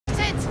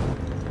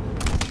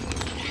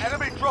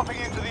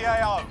dropping into the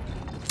AO.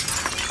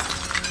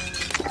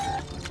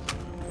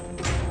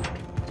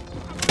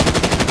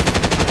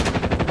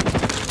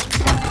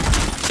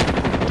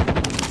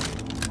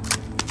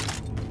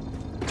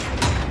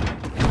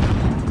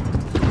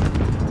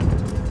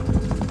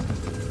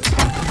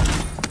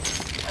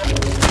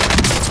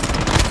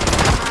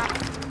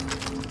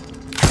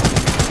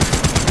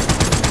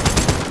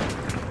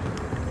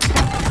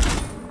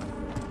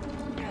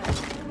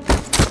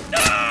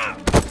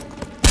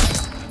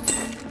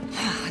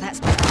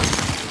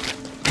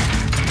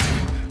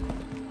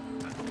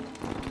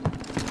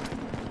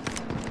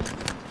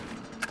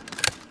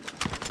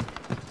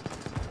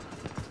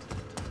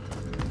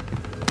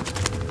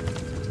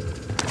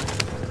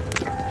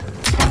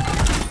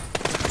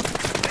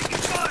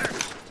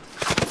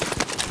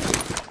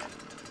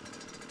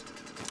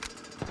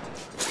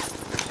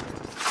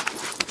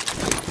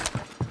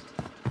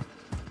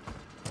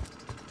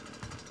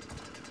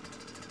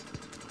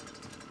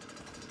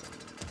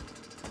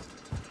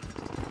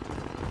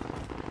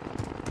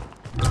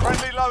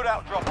 Friendly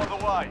loadout drop on the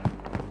way.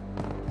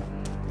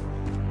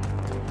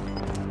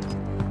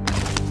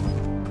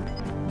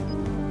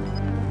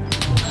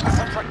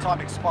 Contract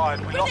time expired.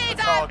 We lost the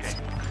target.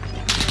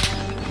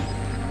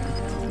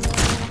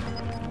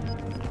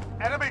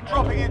 Enemy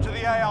dropping into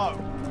the AO.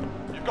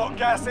 You've got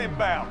gas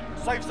inbound.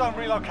 Safe zone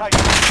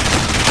relocation.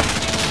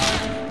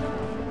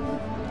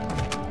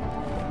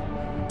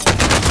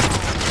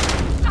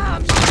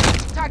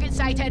 Target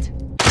sighted.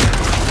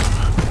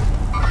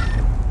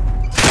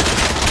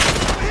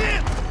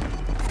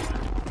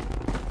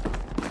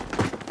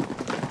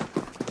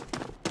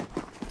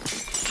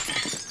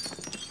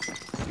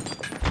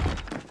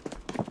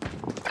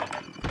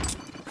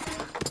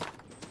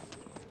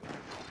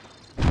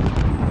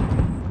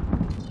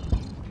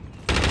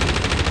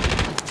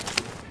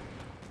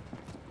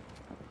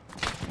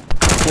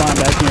 Flying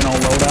back in on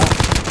loadout.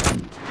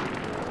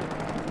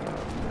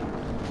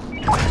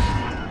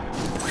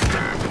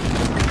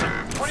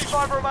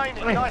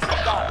 Remaining. Nice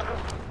and done.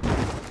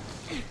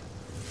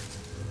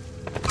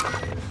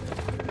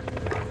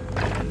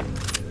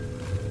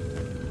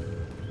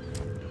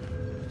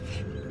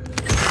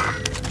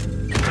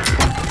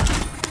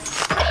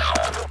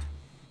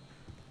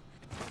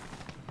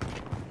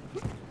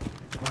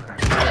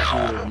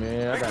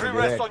 Victory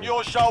rests on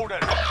your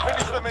shoulders.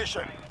 Finish the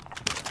mission.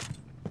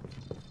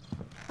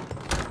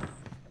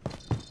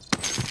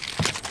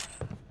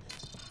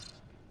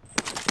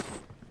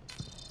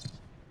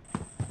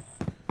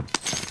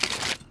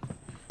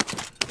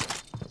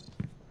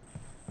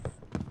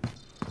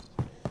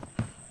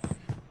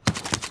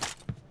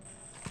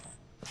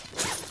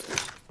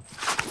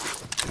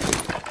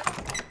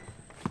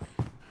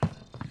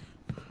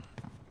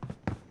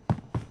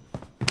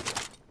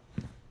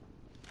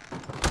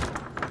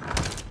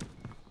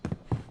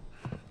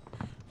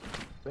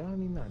 I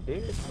mean, not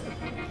dead.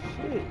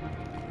 Shit.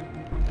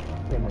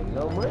 Can't make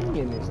no money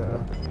in this,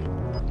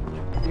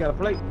 You got a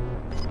plate?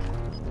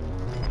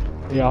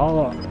 Yeah,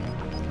 hold on.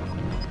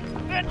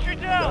 Sentry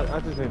down! I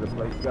just need a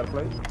plate. You got a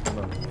plate?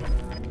 No.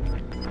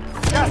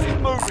 Gas is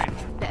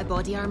moving! Bit of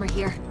body armor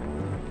here.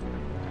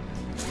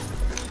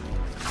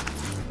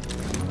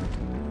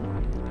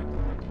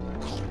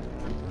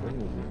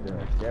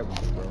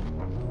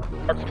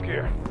 Active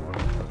gear.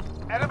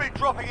 Enemy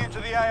dropping into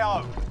the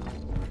AO.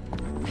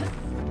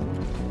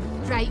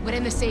 Right, we're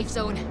in the safe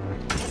zone.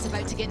 It's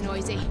about to get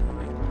noisy.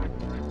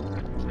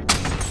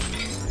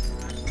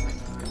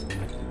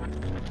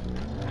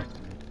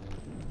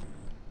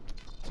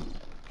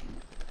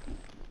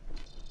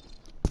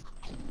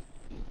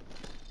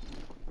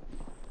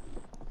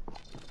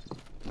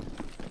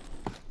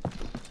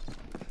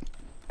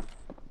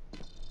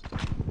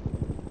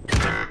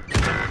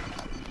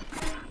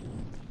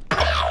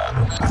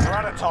 We're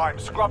out of time.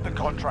 Scrub the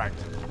contract.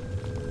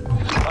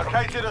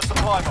 Located a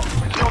supply box.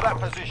 Secure that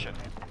position.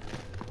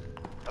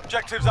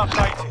 Objectives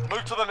updated.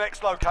 Move to the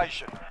next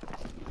location.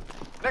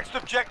 Next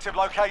objective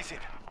located.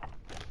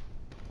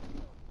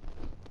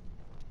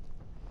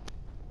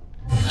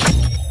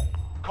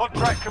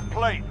 Contract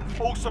complete.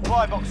 All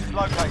supply boxes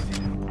located.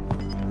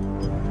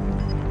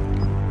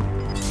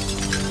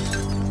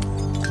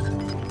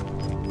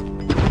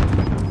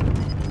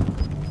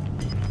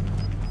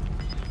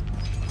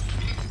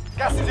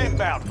 Gas is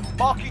inbound.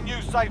 Marking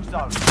new safe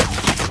zone.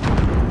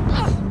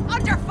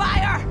 Under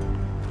fire!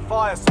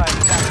 Fire sale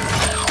is active.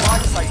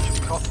 Life station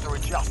costs are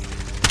adjusted.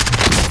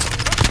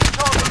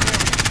 Target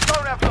area.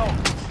 Don't have long.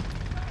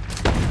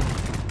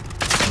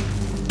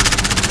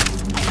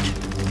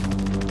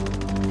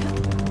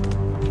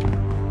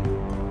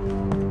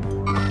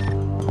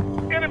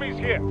 Enemies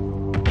here.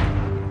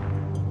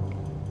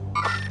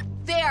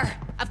 There!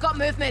 I've got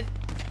movement.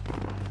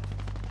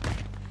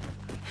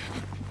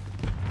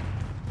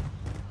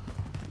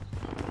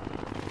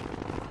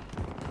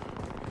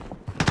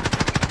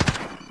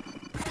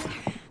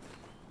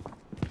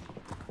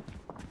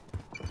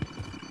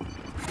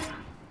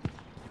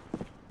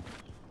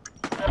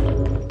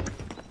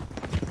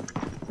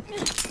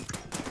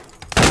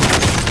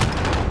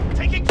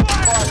 Taking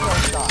fire! Fire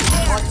zone start.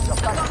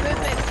 Got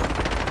movement.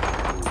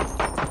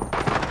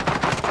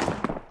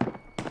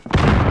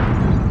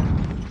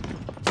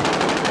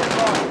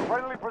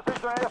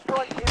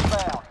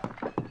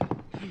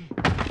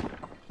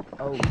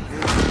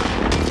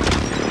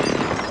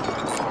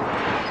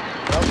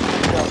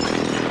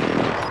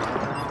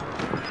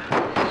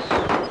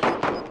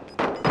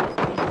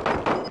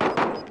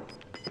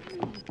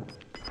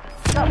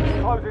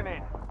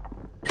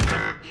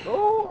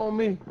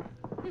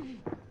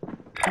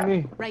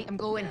 me. Right, I'm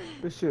going.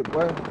 Good shit,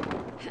 boy.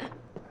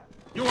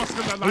 You are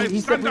still alive. He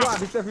Stand up.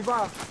 He stepped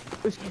revive.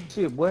 Good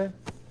shit, boy.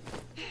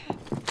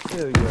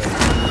 Hell yeah.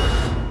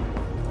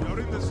 You're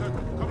in the circle.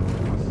 Come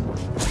to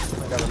us.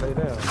 I gotta lay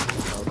down.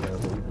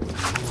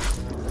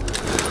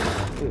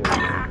 Okay,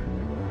 yeah.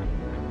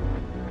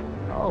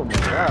 Oh my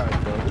god,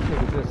 bro. This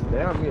nigga just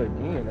downed me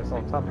again. That's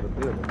on top of the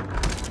building.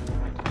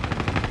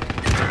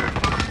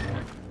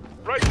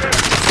 Right there.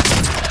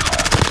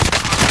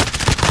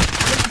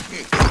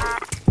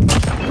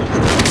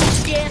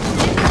 Shit! Get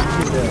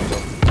down, bro.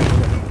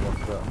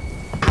 What's up?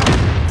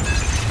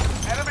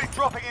 Enemy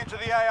dropping into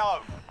the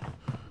AO.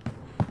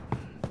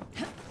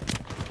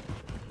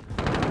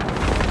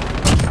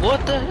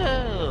 What the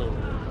hell?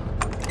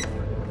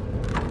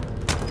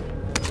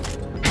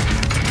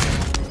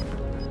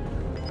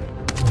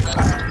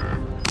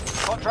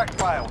 Contract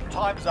failed.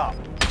 Time's up.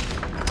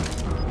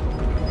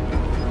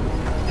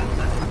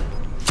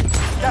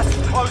 Gas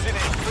is closing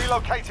in.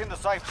 Relocating the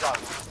safe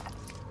zone.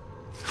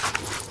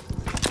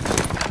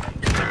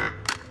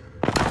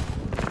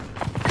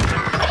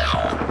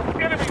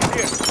 Enemies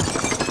here.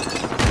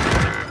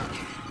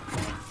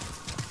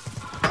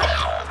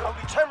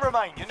 Only 10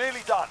 remain. You're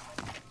nearly done.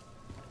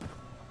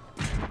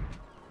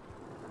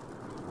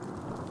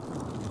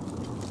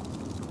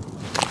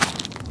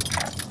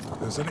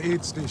 There's an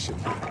aid station.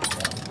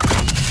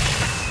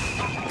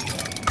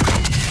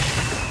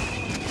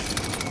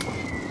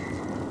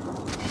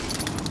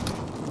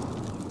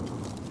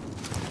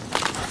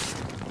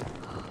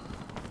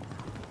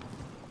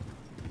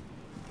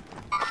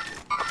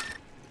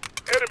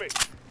 Enemy.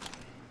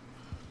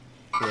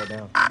 Yeah,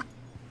 down.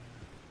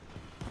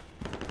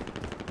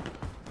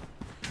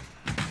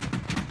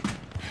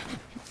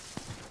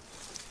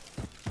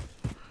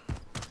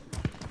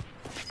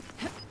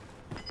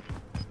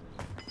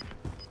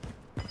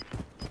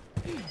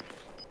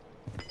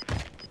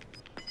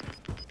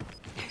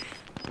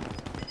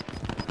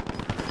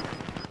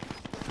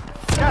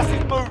 Gas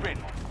is moving.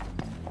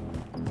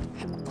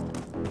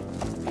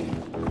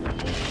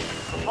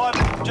 Supply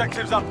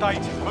objectives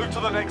updated. Move to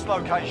the next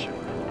location.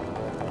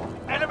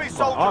 Enemy All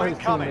soldier his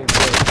incoming.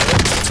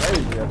 teammates dead.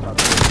 Crazy. That's how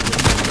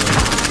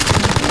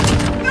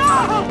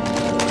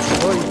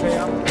Oh, you pay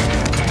out?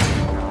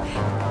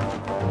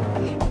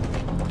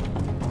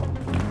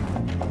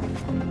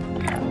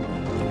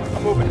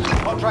 Moving.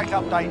 Contract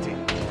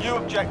updated. New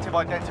objective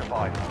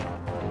identified.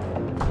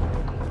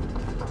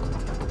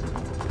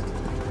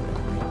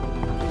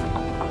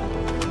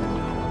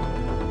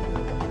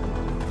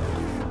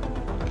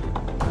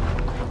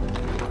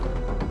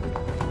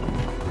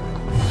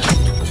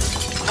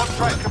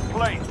 Contract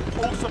complete.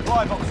 All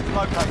supply boxes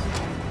located.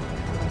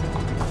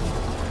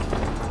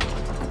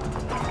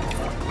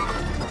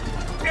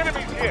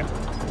 Enemies here.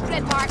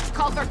 Red marks,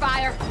 call for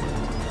fire.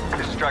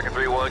 This is Striker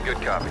 3-1, good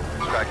copy.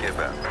 Strike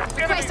inbound.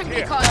 Requesting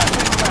here. recon.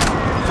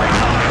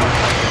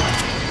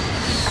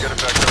 Good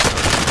effect on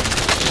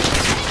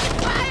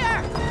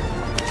Fire!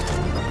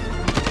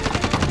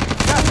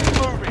 Gas is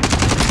moving.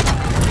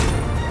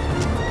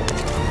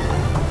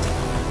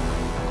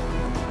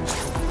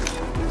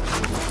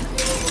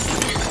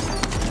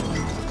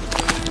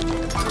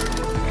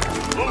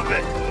 Move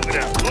it. Move it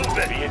out. Move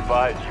it. Be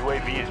advised,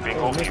 UAV is being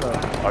overshot.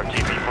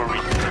 RTB for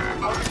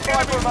recon. Only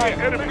 5 remain.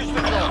 Finish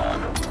the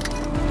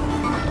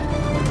job.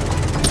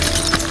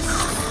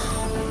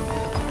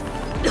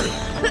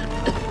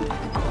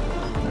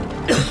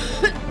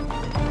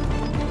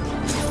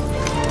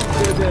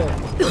 Get down.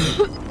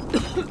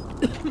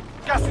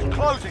 Gas is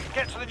closing.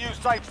 Get to the new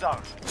safe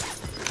zone.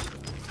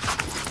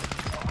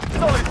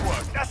 Solid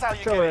work. That's how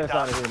you Show get your it ass done.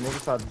 out of here,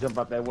 nigga. Try to jump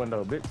out that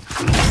window,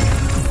 bitch.